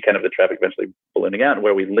of the traffic eventually ballooning out, and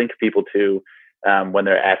where we link people to when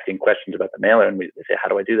they're asking questions about the mailer, and they say, how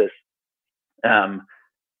do I do this?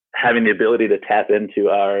 Having the ability to tap into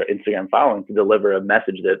our Instagram following to deliver a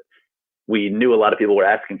message that we knew a lot of people were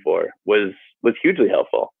asking for was hugely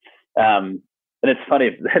helpful. And it's funny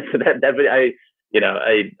that video,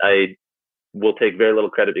 I will take very little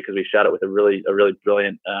credit because we shot it with a really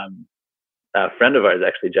brilliant friend of ours,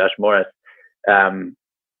 actually, Josh Morris,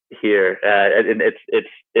 here, and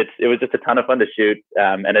it was just a ton of fun to shoot,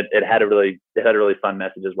 and it had a really fun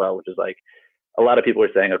message as well, which is like, a lot of people were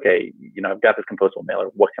saying, okay, I've got this compostable mailer,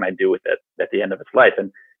 what can I do with it at the end of its life?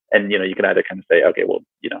 And you can either kind of say, okay, well,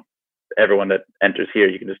 everyone that enters here,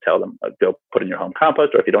 you can just tell them, go put in your home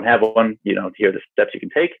compost, or if you don't have one, here are the steps you can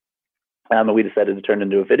take. And we decided to turn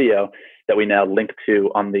into a video that we now link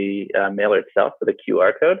to on the mailer itself with a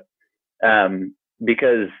QR code,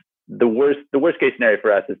 because the worst case scenario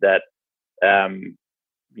for us is that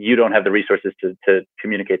you don't have the resources to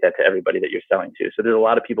communicate that to everybody that you're selling to. So there's a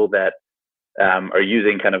lot of people that are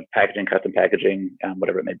using kind of packaging, custom packaging,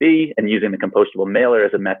 whatever it may be, and using the compostable mailer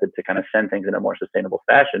as a method to kind of send things in a more sustainable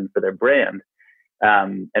fashion for their brand.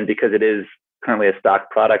 And because it is currently a stock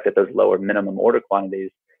product at those lower minimum order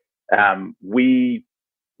quantities, we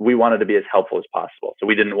wanted to be as helpful as possible. So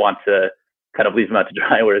we didn't want to kind of leave them out to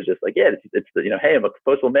dry where it's just like, yeah, it's the, hey, I'm a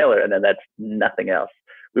compostable mailer, and then that's nothing else.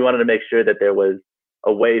 We wanted to make sure that there was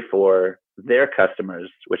a way for their customers,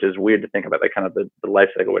 which is weird to think about, like kind of the life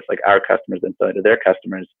cycle where it's like our customers then selling to their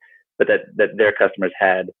customers, but that their customers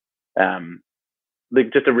had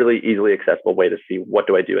like just a really easily accessible way to see what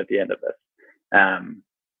do I do at the end of this.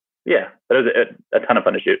 Yeah, but it was a ton of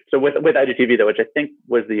fun to shoot. So with IGTV though, which I think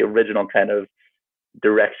was the original kind of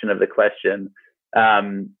direction of the question, I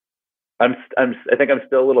think I'm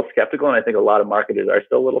still a little skeptical, and I think a lot of marketers are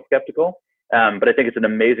still a little skeptical. But I think it's an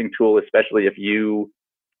amazing tool, especially if you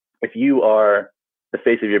are the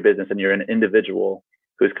face of your business and you're an individual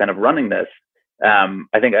who's kind of running this.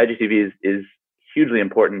 I think IGTV is hugely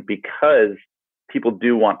important because people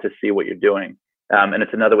do want to see what you're doing. And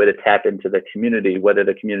it's another way to tap into the community, whether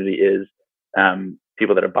the community is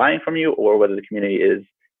people that are buying from you, or whether the community is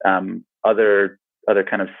other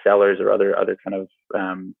kind of sellers or other kind of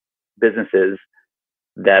businesses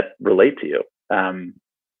that relate to you.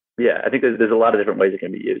 Yeah, I think there's a lot of different ways it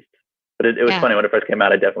can be used. But it was funny when it first came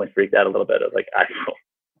out. I definitely freaked out a little bit. I was like,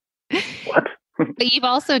 what? But you've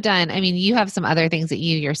also done, I mean, you have some other things that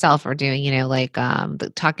you yourself are doing, like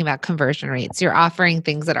talking about conversion rates. You're offering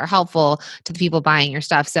things that are helpful to the people buying your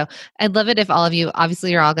stuff. So I'd love it if all of you,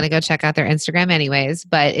 obviously you're all going to go check out their Instagram anyways,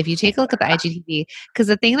 but if you take a look at the IGTV, because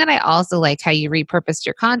the thing that I also like how you repurposed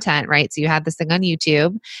your content, right? So you had this thing on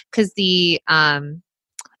YouTube because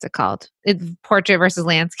what's it called? It's portrait versus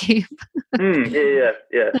landscape. Yeah.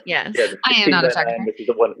 Yes. Yeah, I am not a photographer. this is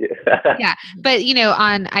the one. Yeah. But,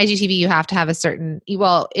 on IGTV, you have to have a certain,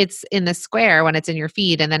 it's in the square when it's in your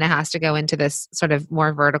feed, and then it has to go into this sort of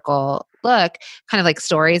more vertical look, kind of like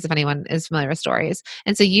stories, if anyone is familiar with stories.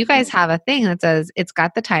 And so you guys have a thing that says, it's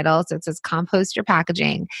got the title. So it says compost your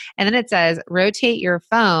packaging. And then it says rotate your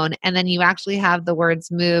phone. And then you actually have the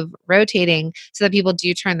words move rotating so that people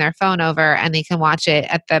do turn their phone over and they can watch it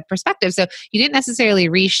at the perspective. So you didn't necessarily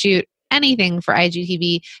reshoot anything for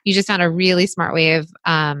IGTV. You just found a really smart way of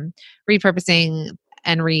repurposing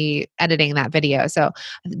and re-editing that video. So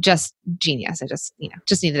just genius. I just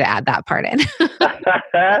needed to add that part in.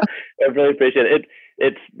 I really appreciate it.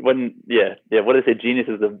 It's when, what I say, genius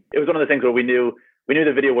is it was one of the things where we knew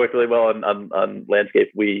the video worked really well on landscape.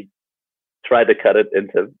 We tried to cut it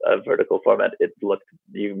into a vertical format.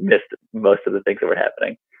 You missed most of the things that were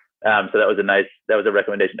happening. So that was a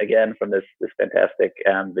recommendation again from this fantastic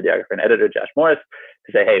videographer and editor, Josh Morris,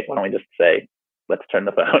 to say, hey, why don't we just say, let's turn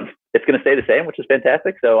the phone. It's going to stay the same, which is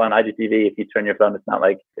fantastic. So on IGTV, if you turn your phone, it's not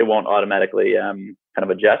like it won't automatically kind of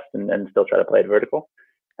adjust and still try to play it vertical.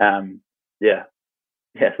 So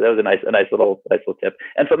that was a nice little tip,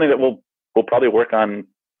 and something that we'll probably work on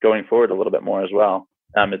going forward a little bit more as well.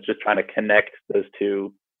 It's just trying to connect those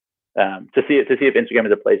two. To see if Instagram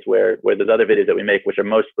is a place where there's other videos that we make, which are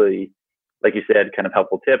mostly, like you said, kind of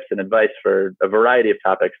helpful tips and advice for a variety of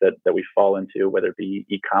topics that we fall into, whether it be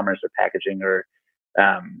e-commerce or packaging or,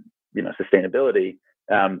 sustainability,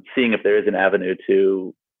 seeing if there is an avenue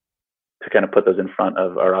to kind of put those in front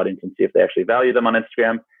of our audience and see if they actually value them on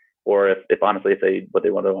Instagram, or if honestly, what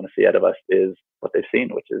they want to see out of us is what they've seen,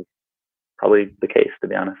 which is probably the case, to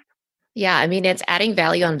be honest. Yeah, I mean, it's adding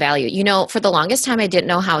value on value. For the longest time, I didn't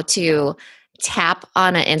know how to tap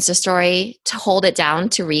on an Insta story to hold it down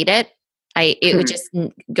to read it. It would just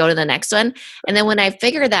go to the next one. And then when I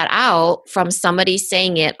figured that out from somebody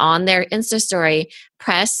saying it on their Insta story,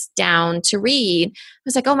 press down to read, I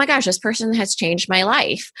was like, oh my gosh, this person has changed my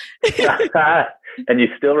life. And you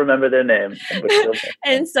still remember their name.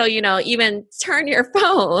 And so, even turn your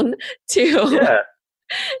phone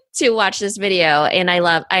to watch this video. And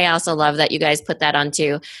I also love that you guys put that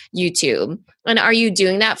onto YouTube. And are you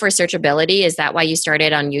doing that for searchability? Is that why you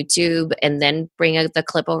started on YouTube and then bring the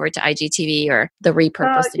clip over to IGTV, or the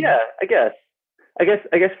repurposing? Yeah, I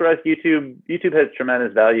guess for us, YouTube has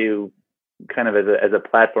tremendous value kind of as a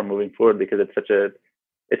platform moving forward, because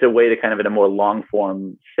it's a way to kind of in a more long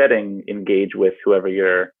form setting engage with whoever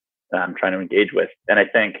you're trying to engage with. And I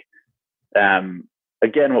think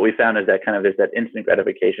again, what we found is that kind of there's that instant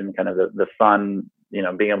gratification, kind of the fun,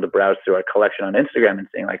 being able to browse through our collection on Instagram and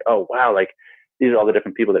seeing like, oh, wow, like these are all the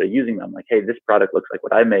different people that are using them. Like, hey, this product looks like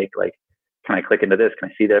what I make. Like, can I click into this? Can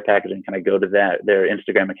I see their packaging? Can I go to their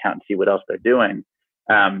Instagram account and see what else they're doing?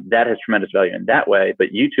 that has tremendous value in that way. But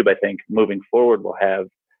YouTube, I think, moving forward will have,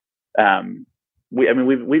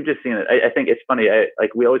 we've just seen it. I think it's funny.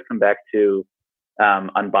 We always come back to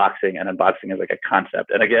unboxing, and unboxing is like a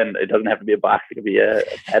concept. And again, it doesn't have to be a box. It could be a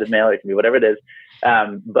padded mail. It can be whatever it is.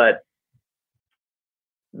 But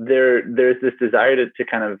there's this desire to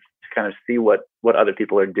kind of see what other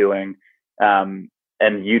people are doing. And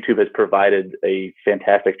YouTube has provided a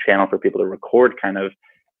fantastic channel for people to record kind of,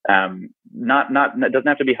 not it doesn't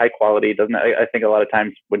have to be high quality. I think a lot of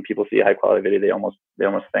times when people see a high quality video, they almost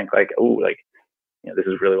think like, oh, like, this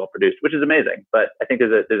is really well produced, which is amazing. But I think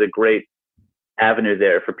there's a great avenue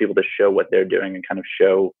there for people to show what they're doing and kind of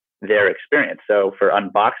show their experience. So for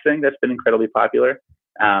unboxing, that's been incredibly popular.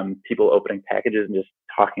 People opening packages and just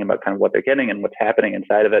talking about kind of what they're getting and what's happening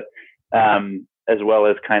inside of it, as well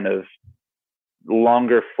as kind of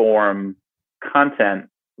longer form content,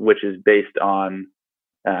 which is based on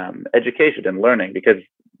education and learning. Because,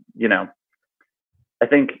 I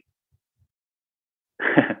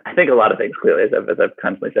think a lot of things, clearly, as I've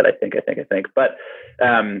constantly said, I think. But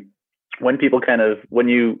when people when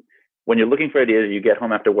you're looking for ideas, you get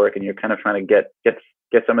home after work and you're kind of trying to get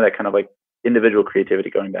some of that kind of like individual creativity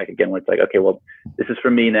going back again, where it's like, okay, well, this is for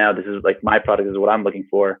me now. This is like my product. This is what I'm looking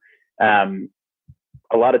for.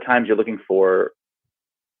 A lot of times you're looking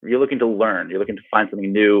to learn, you're looking to find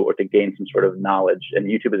something new or to gain some sort of knowledge. And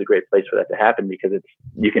YouTube is a great place for that to happen, because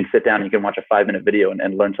you can sit down and you can watch a 5-minute video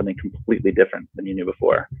and learn something completely different than you knew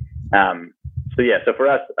before. So for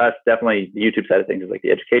us definitely the YouTube side of things is like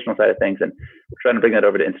the educational side of things, and we're trying to bring that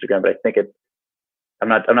over to Instagram. But I think I'm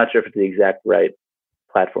not sure if it's the exact right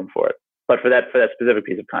platform for it. But for that specific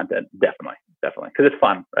piece of content, definitely, because it's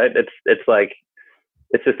fun, right? It's like,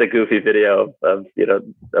 it's just a goofy video of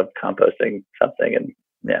composting something and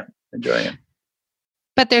enjoying it.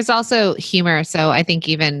 But there's also humor. So I think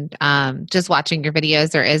even just watching your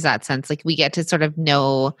videos, there is that sense, like, we get to sort of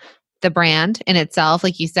know the brand in itself.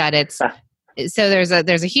 Like you said, so there's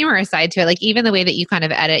a humorous side to it. Like even the way that you kind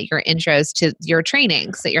of edit your intros to your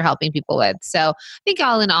trainings that you're helping people with. So I think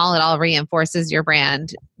all in all, it all reinforces your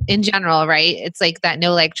brand in general, right? It's like that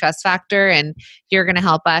know, like, trust factor, and you're going to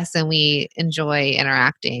help us and we enjoy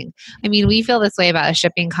interacting. I mean, we feel this way about a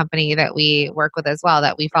shipping company that we work with as well,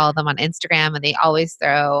 that we follow them on Instagram, and they always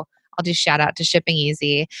throw, I'll do shout out to Shipping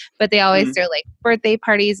Easy, but they always throw like birthday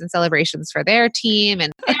parties and celebrations for their team.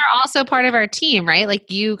 And they're also part of our team, right? Like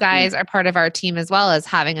you guys are part of our team, as well as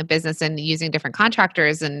having a business and using different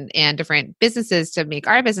contractors and different businesses to make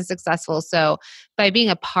our business successful. So by being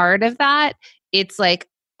a part of that, it's like,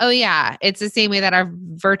 oh yeah, it's the same way that our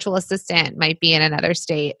virtual assistant might be in another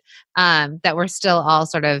state, that we're still all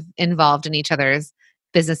sort of involved in each other's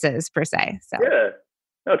businesses per se. So yeah,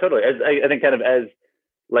 no, totally. I think kind of as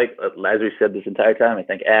we said this entire time, I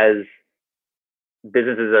think as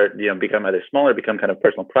businesses are, become either smaller, become kind of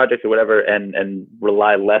personal projects or whatever, and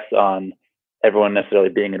rely less on everyone necessarily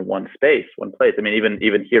being in one space, one place. I mean,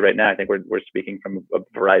 even here right now, I think we're speaking from a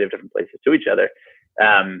variety of different places to each other.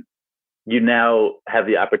 You now have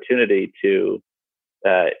the opportunity to,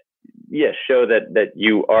 show that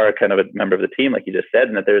you are kind of a member of the team, like you just said,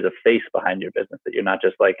 and that there's a face behind your business, that you're not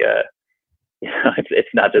just like it's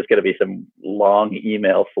not just going to be some long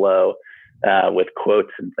email flow with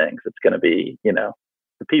quotes and things. It's going to be, the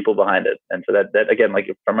people behind it. And so that again,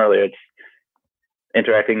 like from earlier, it's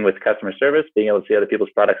interacting with customer service, being able to see other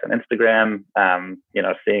people's products on Instagram,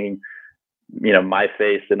 seeing, my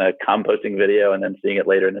face in a composting video and then seeing it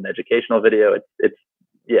later in an educational video. It's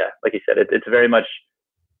like you said, it's very much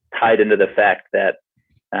tied into the fact that,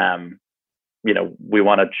 we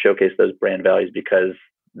want to showcase those brand values, because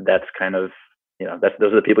that's kind of,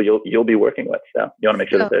 those are the people you'll be working with. So you want to make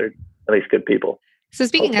sure that they're at least good people. So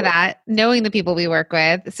speaking of that, knowing the people we work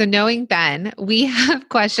with, so knowing Ben, we have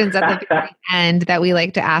questions at the very end that we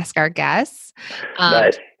like to ask our guests.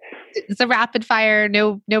 Nice. It's a rapid fire,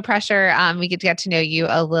 no pressure. We get to get to know you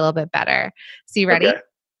a little bit better. So you ready? Okay.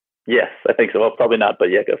 Yes, I think so. Well, probably not, but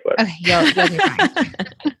yeah, go for it. Okay, you'll be fine.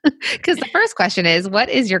 Because the first question is, what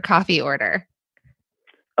is your coffee order?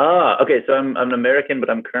 Okay. So I'm an American, but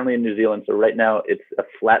I'm currently in New Zealand. So right now it's a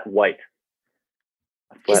flat white.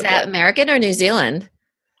 Is that American or New Zealand?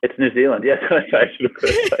 It's New Zealand. Yes, I should have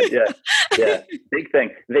clarified. Yeah. Big thing.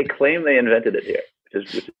 They claim they invented it here,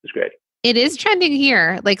 which is great. It is trending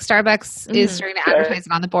here. Like Starbucks is starting to advertise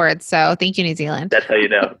it on the board. So thank you, New Zealand. That's how you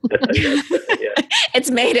know. Yeah.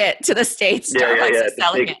 It's made it to the States. Starbucks is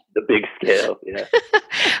selling it. The big scale. Yeah.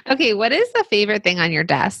 Okay. What is the favorite thing on your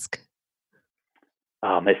desk?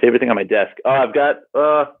 Oh, my favorite thing on my desk. Oh, I've got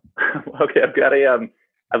a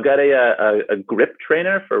grip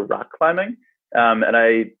trainer for rock climbing. And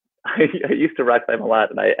I I used to rock climb a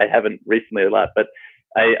lot, and I haven't recently a lot, but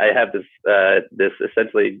I have this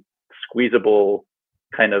essentially squeezable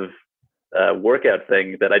kind of workout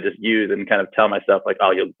thing that I just use and kind of tell myself like,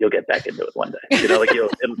 oh, you'll get back into it one day. Like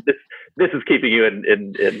this is keeping you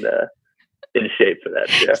in shape for that.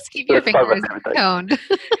 Yeah. Just keep your fingers toned.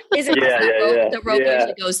 Is it the rope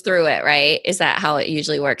usually goes through it, right? Is that how it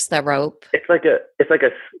usually works? The rope? It's like a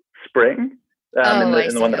spring. In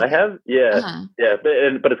the one that I have,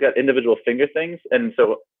 but it's got individual finger things, and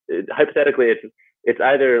so hypothetically, it's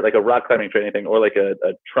either like a rock climbing training thing or like a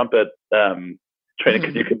trumpet training,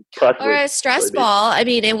 because you can possibly, or a stress ball. I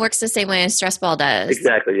mean, it works the same way a stress ball does.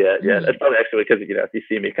 Exactly. Yeah. That's probably actually because if you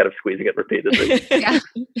see me kind of squeezing it repeatedly. Yeah.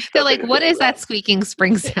 They're like, what is that squeaking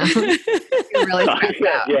spring sound? You're really stressed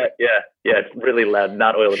out. Yeah. It's really loud.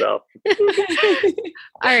 Not oil at all.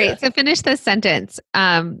 All right. So finish this sentence.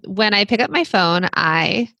 When I pick up my phone,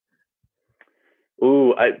 I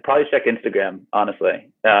probably check Instagram.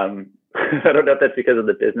 Honestly, I don't know if that's because of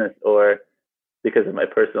the business or because of my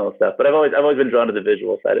personal stuff, but I've always been drawn to the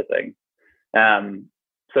visual side of things.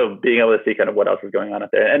 So being able to see kind of what else is going on out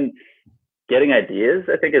there and getting ideas,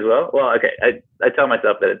 I think as well. Well, okay, I tell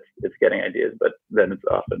myself that it's getting ideas, but then it's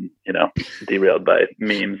often derailed by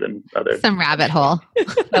memes and other some rabbit hole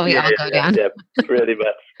that we all go down. Yeah, pretty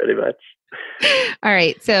much. All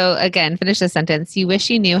right. So again, finish the sentence. You wish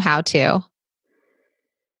you knew how to.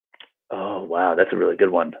 Oh wow, that's a really good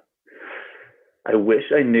one. I wish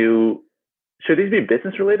I knew. Should these be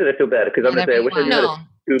business related? I feel bad because I'm going to say I wish I knew how to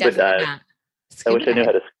scuba dive. I wish I knew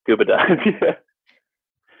how to scuba dive.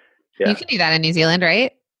 Yeah. You can do that in New Zealand,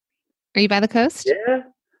 right? Are you by the coast?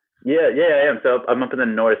 Yeah, I am. So I'm up in the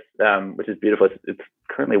north, which is beautiful. It's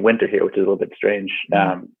currently winter here, which is a little bit strange,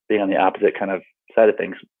 being on the opposite kind of side of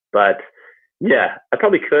things. But yeah, I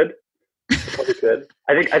probably could.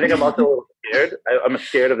 I think I'm also a little scared. I'm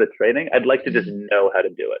scared of the training. I'd like to just know how to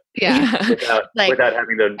do it. Yeah. Without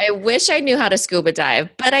having to. I wish I knew how to scuba dive,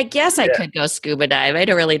 but I guess I could go scuba dive. I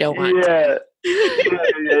really don't want to.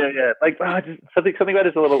 Yeah. Like, just something about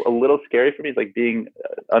it's a little scary for me. It's like being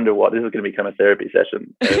underwater. This is going to become a therapy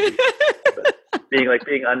session.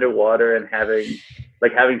 being underwater and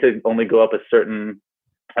having to only go up a certain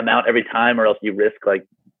amount every time, or else you risk like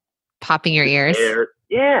popping your ears.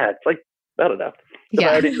 Yeah, it's like I don't know. If I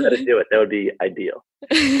already knew how to do it, that would be ideal.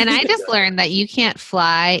 And I just learned that you can't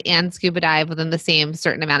fly and scuba dive within the same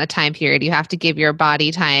certain amount of time period. You have to give your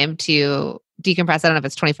body time to decompress. I don't know if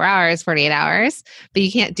it's 24 hours, 48 hours, but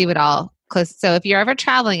you can't do it all close. So if you're ever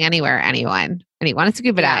traveling anywhere, and you want to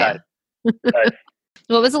scuba dive, Nice.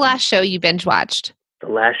 What was the last show you binge watched? The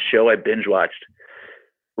last show I binge watched.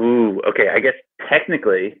 Ooh, okay. I guess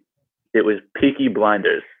technically it was Peaky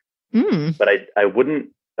Blinders, but I wouldn't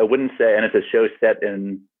say, and it's a show set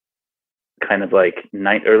in kind of like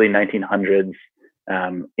early 1900s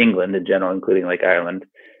England in general, including like Ireland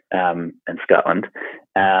and Scotland.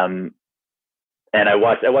 And I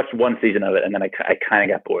watched one season of it, and then I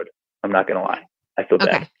kind of got bored. I'm not gonna lie. I feel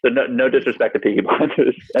bad. So no disrespect to Peaky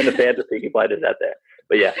Blinders and the fans of Peaky Blinders out there,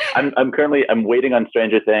 but yeah, I'm waiting on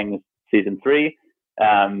Stranger Things season 3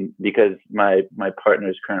 because my partner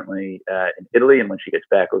is currently in Italy, and when she gets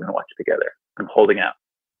back, we're gonna watch it together. I'm holding out.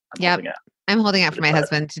 I'm holding out for my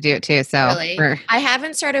husband to do it too. So really? I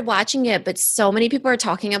haven't started watching it, but so many people are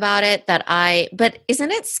talking about it but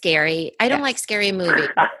isn't it scary? I don't like scary movies.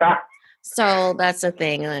 So that's the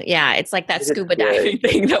thing. Yeah, it's like that scuba diving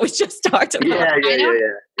thing that we just talked about. Yeah.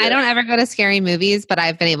 I don't ever go to scary movies, but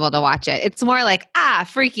I've been able to watch it. It's more like,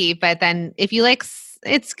 freaky. But then if you like,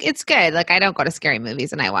 it's good. Like I don't go to scary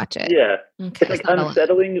movies and I watch it. Yeah. Okay. It's like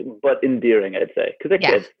unsettling, but endearing, I'd say. Because they're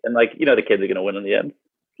kids. And like, the kids are going to win in the end.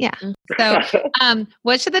 Yeah. So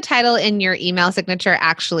what should the title in your email signature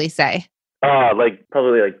actually say?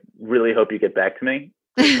 Probably really hope you get back to me.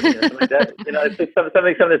 Something like that. It's just something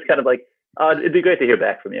that's kind of like, it'd be great to hear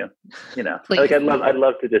back from you. Like I'd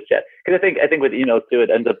love to just chat, because I think with emails too, it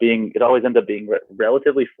always ends up being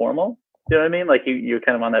relatively formal. You know what I mean? Like you're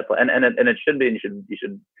kind of on that, and it should be, and you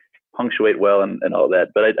should punctuate well and all that.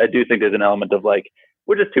 But I do think there's an element of like,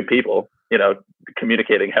 we're just two people,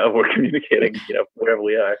 communicating however we're communicating, wherever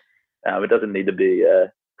we are. It doesn't need to be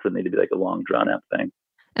like a long drawn out thing.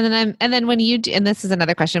 And then when you do, and this is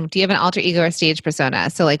another question, do you have an alter ego or stage persona?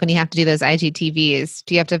 So like when you have to do those IGTVs,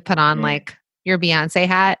 do you have to put on like your Beyonce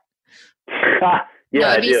hat? Yeah,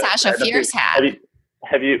 no, it'd be Sasha Fierce hat.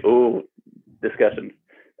 Have you? Discussions.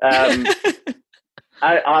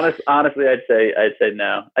 Honestly, I'd say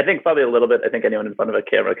no. I think probably a little bit. I think anyone in front of a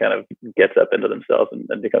camera kind of gets up into themselves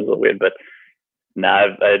and becomes a little weird. But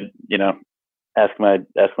ask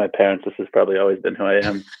my parents. This has probably always been who I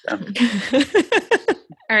am.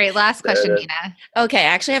 All right, last question, There it is. Nina. Okay, I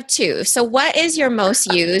actually have two. So what is your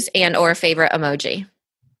most used and or favorite emoji?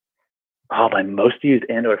 Oh, my most used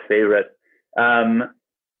and or favorite. I'm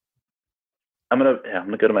gonna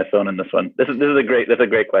go to my phone on this one. That's a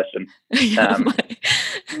great question. And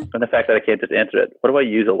the fact that I can't just answer it. What do I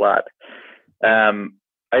use a lot? I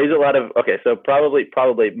use a lot of, okay, so probably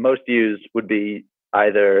most used would be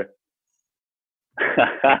either,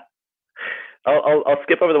 I'll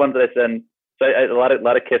skip over the ones that I send. So a lot of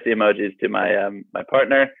kissy emojis to my my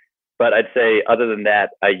partner, but I'd say other than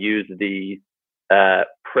that, I use the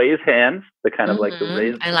praise hands, the kind of like the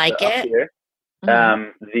raise. I like the it. Up here.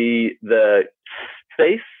 The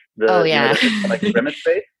face, Oh yeah, the like grimace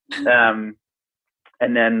face, and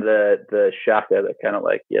then the shaka, that kind of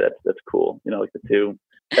like, yeah, that's cool. Like the two.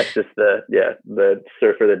 That's just the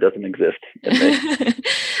surfer that doesn't exist in me.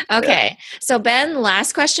 Okay. So Ben,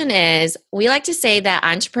 last question is, we like to say that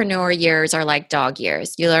entrepreneur years are like dog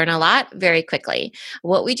years. You learn a lot very quickly.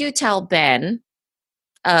 What would you tell Ben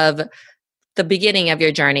of the beginning of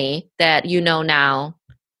your journey that you know now?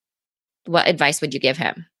 What advice would you give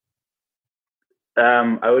him?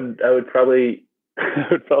 I would probably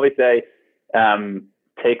say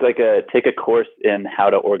take a course in how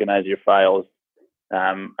to organize your files,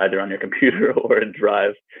 either on your computer or in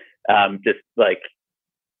Drive. Just like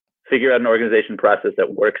figure out an organization process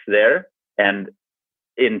that works there, and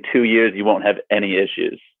in 2 years you won't have any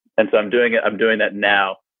issues. And so I'm doing that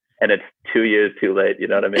now, and it's 2 years too late. You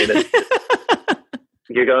know what I mean?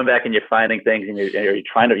 You're going back and you're finding things, and you're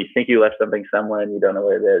you think you left something somewhere and you don't know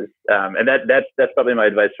where it is. And that's probably my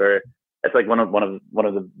advice that's like one of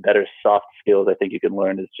the better soft skills I think you can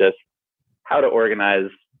learn, is just how to organize.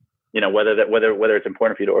 Whether it's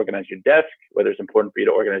important for you to organize your desk, whether it's important for you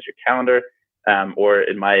to organize your calendar, or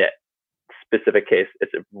in my specific case,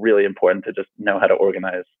 it's really important to just know how to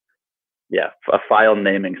organize. Yeah, a file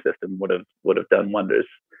naming system would have done wonders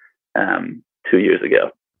 2 years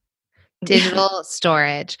ago. Digital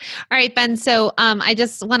storage. All right, Ben. So I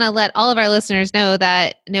just want to let all of our listeners know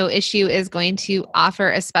that No Issue is going to offer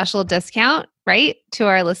a special discount, right, to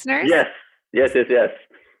our listeners? Yes.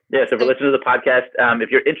 Yeah, so for listeners of the podcast, if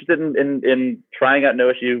you're interested in trying out No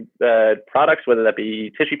Issue products, whether that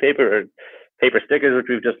be tissue paper or paper stickers, which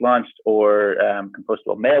we've just launched, or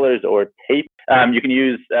compostable mailers or tape, you can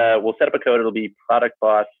use, we'll set up a code. It'll be Product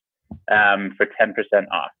Boss for 10%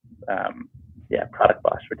 off. Product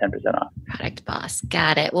Boss for 10% off. Product Boss.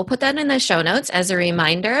 Got it. We'll put that in the show notes as a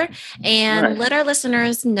reminder, and let our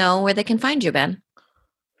listeners know where they can find you, Ben.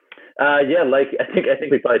 I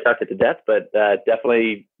think we probably talked it to death, but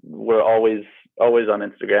definitely we're always on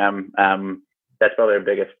Instagram. That's probably our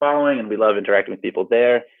biggest following, and we love interacting with people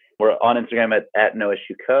there. We're on Instagram at No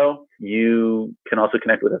Issue Co. You can also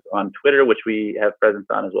connect with us on Twitter, which we have presence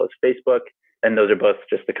on, as well as Facebook, and those are both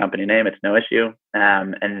just the company name. It's No Issue.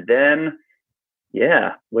 And then,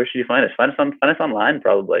 where should you find us? Find us online,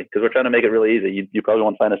 probably, because we're trying to make it really easy. You probably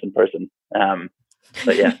won't find us in person.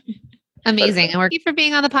 But yeah. Amazing. And thank you for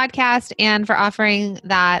being on the podcast and for offering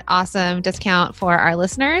that awesome discount for our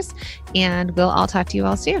listeners. And we'll all talk to you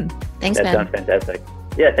all soon. Thanks, Ben. That sounds fantastic.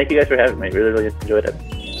 Yeah, thank you guys for having me. Really enjoyed it.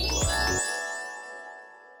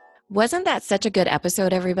 Wasn't that such a good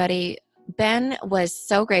episode, everybody? Ben was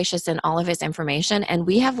so gracious in all of his information, and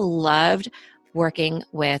we have loved working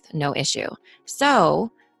with No Issue.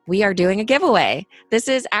 So we are doing a giveaway. Is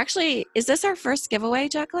this our first giveaway,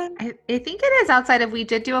 Jacqueline? I think it is, outside of, we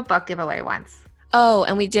did do a book giveaway once. Oh,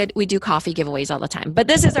 and we do coffee giveaways all the time, but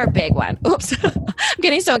this is our big one. Oops. I'm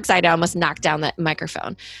getting so excited. I almost knocked down that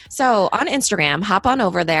microphone. So on Instagram, hop on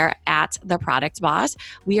over there at The Product Boss.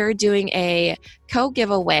 We are doing a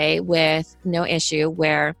co-giveaway with No Issue,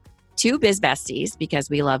 where 2 biz besties, because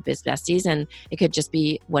we love biz besties, and it could just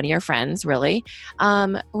be one of your friends, really.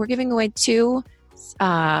 We're giving away 2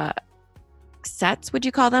 sets, would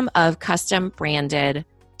you call them, of custom branded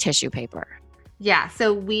tissue paper. Yeah.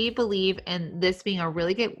 So we believe in this being a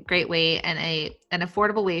really great way and an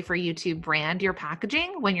affordable way for you to brand your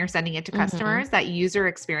packaging when you're sending it to customers, that user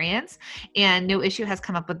experience. And No Issue has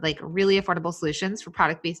come up with like really affordable solutions for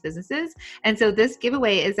product-based businesses. And so this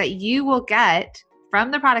giveaway is that you will get from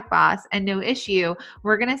The Product Boss and No Issue,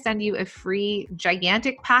 we're going to send you a free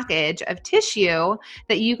gigantic package of tissue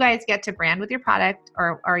that you guys get to brand with your product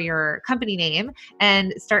or your company name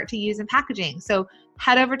and start to use in packaging. So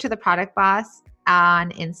head over to The Product Boss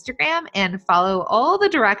on Instagram and follow all the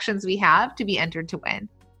directions we have to be entered to win.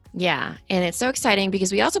 Yeah. And it's so exciting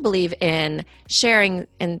because we also believe in sharing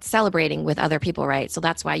and celebrating with other people, right? So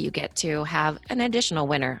that's why you get to have an additional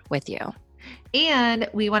winner with you. And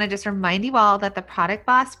we want to just remind you all that the Product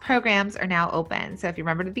Boss programs are now open. So if you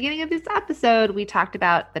remember at the beginning of this episode, we talked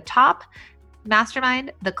about the Top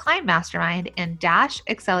Mastermind, the Climb Mastermind, and Dash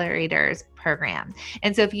Accelerators program.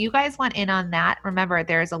 And so if you guys want in on that, remember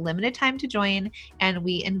there's a limited time to join, and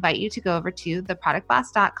we invite you to go over to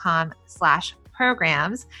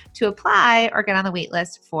theproductboss.com/programs to apply or get on the wait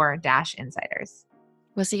list for Dash Insiders.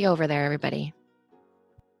 We'll see you over there, everybody.